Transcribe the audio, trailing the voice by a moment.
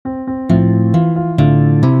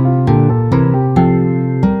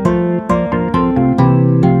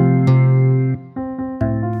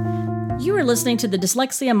listening to the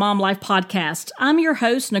Dyslexia Mom Life podcast. I'm your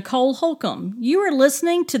host, Nicole Holcomb. You are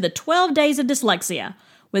listening to the 12 Days of Dyslexia,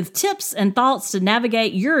 with tips and thoughts to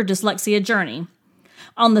navigate your dyslexia journey.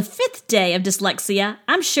 On the 5th day of dyslexia,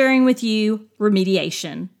 I'm sharing with you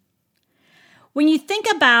remediation. When you think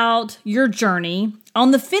about your journey,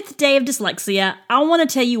 on the 5th day of dyslexia, I want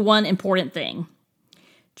to tell you one important thing.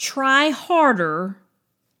 Try harder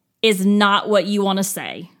is not what you want to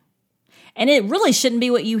say. And it really shouldn't be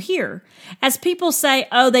what you hear. As people say,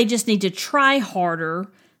 oh, they just need to try harder,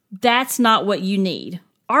 that's not what you need.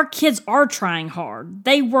 Our kids are trying hard.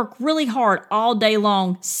 They work really hard all day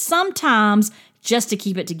long, sometimes just to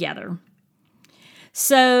keep it together.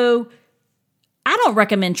 So I don't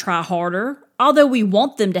recommend try harder, although we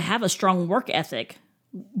want them to have a strong work ethic.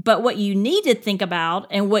 But what you need to think about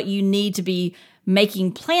and what you need to be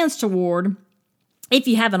making plans toward, if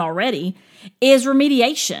you haven't already, is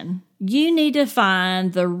remediation. You need to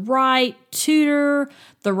find the right tutor,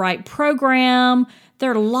 the right program. There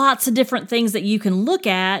are lots of different things that you can look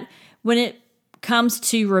at when it comes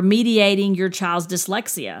to remediating your child's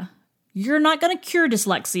dyslexia. You're not going to cure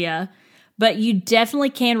dyslexia, but you definitely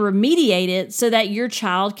can remediate it so that your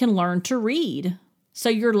child can learn to read. So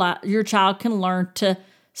your child can learn to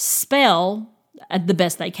spell the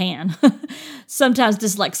best they can. Sometimes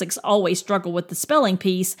dyslexics always struggle with the spelling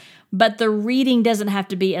piece, but the reading doesn't have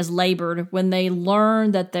to be as labored when they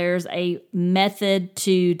learn that there's a method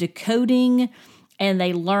to decoding and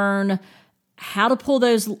they learn how to pull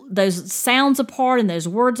those sounds apart and those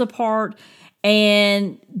words apart.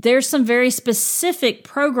 And there's some very specific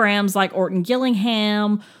programs like Orton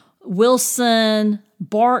Gillingham, Wilson,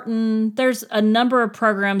 Barton. There's a number of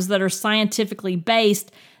programs that are scientifically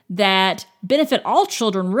based that benefit all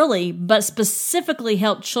children really, but specifically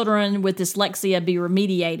help children with dyslexia be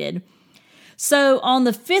remediated. So on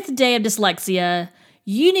the 5th day of dyslexia,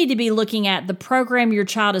 you need to be looking at the program your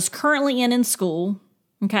child is currently in school,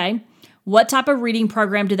 okay? What type of reading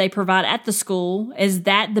program do they provide at the school? Is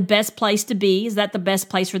that the best place to be? Is that the best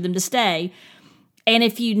place for them to stay? And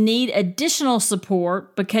if you need additional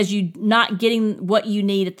support because you're not getting what you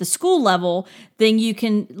need at the school level, then you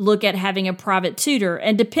can look at having a private tutor.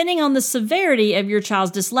 And depending on the severity of your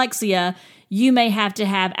child's dyslexia, you may have to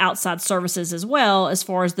have outside services as well as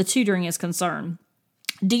far as the tutoring is concerned.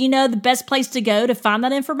 Do you know the best place to go to find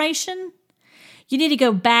that information? You need to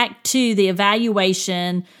go back to the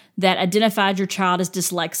evaluation that identified your child as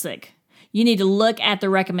dyslexic. You need to look at the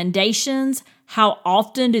recommendations. How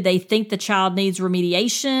often do they think the child needs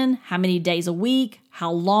remediation? How many days a week? How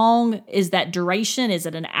long is that duration? Is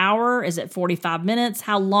it an hour? Is it 45 minutes?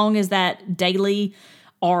 How long is that daily?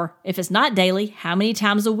 Or if it's not daily, how many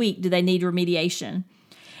times a week do they need remediation?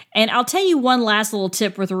 And I'll tell you one last little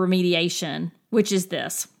tip with remediation, which is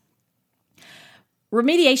this.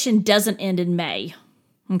 Remediation doesn't end in May.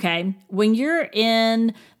 Okay, when you're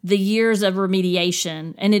in the years of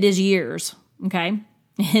remediation, and it is years, okay,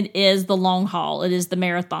 it is the long haul, it is the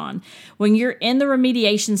marathon. When you're in the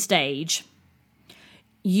remediation stage,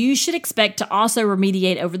 you should expect to also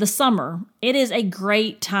remediate over the summer. It is a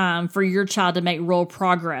great time for your child to make real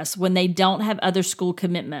progress when they don't have other school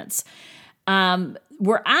commitments.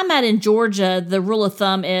 Where I'm at in Georgia, the rule of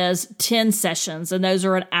thumb is 10 sessions, and those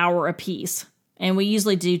are an hour apiece. And we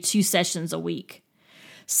usually do 2 sessions a week.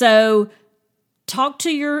 So talk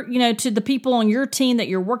to to the people on your team that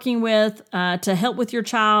you're working with to help with your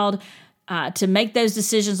child, to make those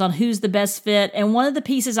decisions on who's the best fit. And one of the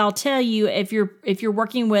pieces I'll tell you, if you're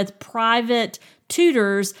working with private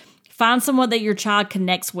tutors, find someone that your child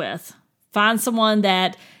connects with. Find someone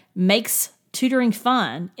that makes tutoring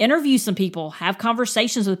fun. Interview some people. Have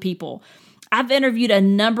conversations with people. I've interviewed a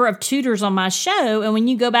number of tutors on my show, and when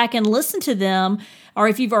you go back and listen to them, or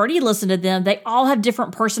if you've already listened to them, they all have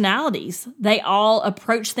different personalities. They all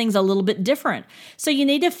approach things a little bit different. So you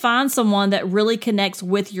need to find someone that really connects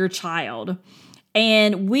with your child.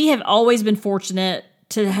 And we have always been fortunate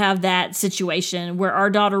to have that situation where our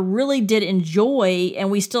daughter really did enjoy,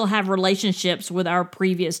 and we still have relationships with our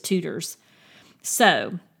previous tutors.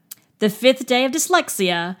 So the 5th day of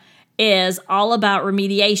dyslexia is all about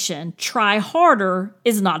remediation. Try harder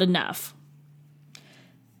is not enough.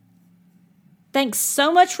 Thanks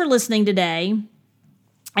so much for listening today.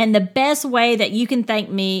 And the best way that you can thank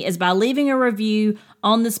me is by leaving a review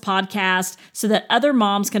on this podcast so that other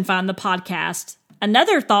moms can find the podcast.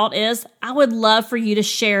 Another thought is I would love for you to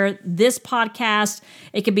share this podcast.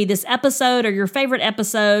 It could be this episode or your favorite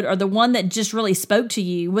episode or the one that just really spoke to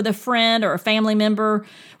you with a friend or a family member.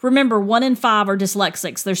 Remember, 1 in 5 are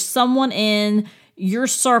dyslexics. There's someone in your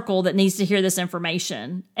circle that needs to hear this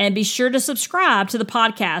information. And be sure to subscribe to the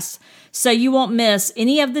podcast so you won't miss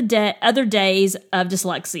any of the other days of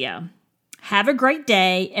dyslexia. Have a great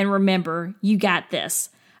day, and remember, you got this.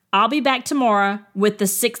 I'll be back tomorrow with the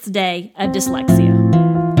 6th day of dyslexia.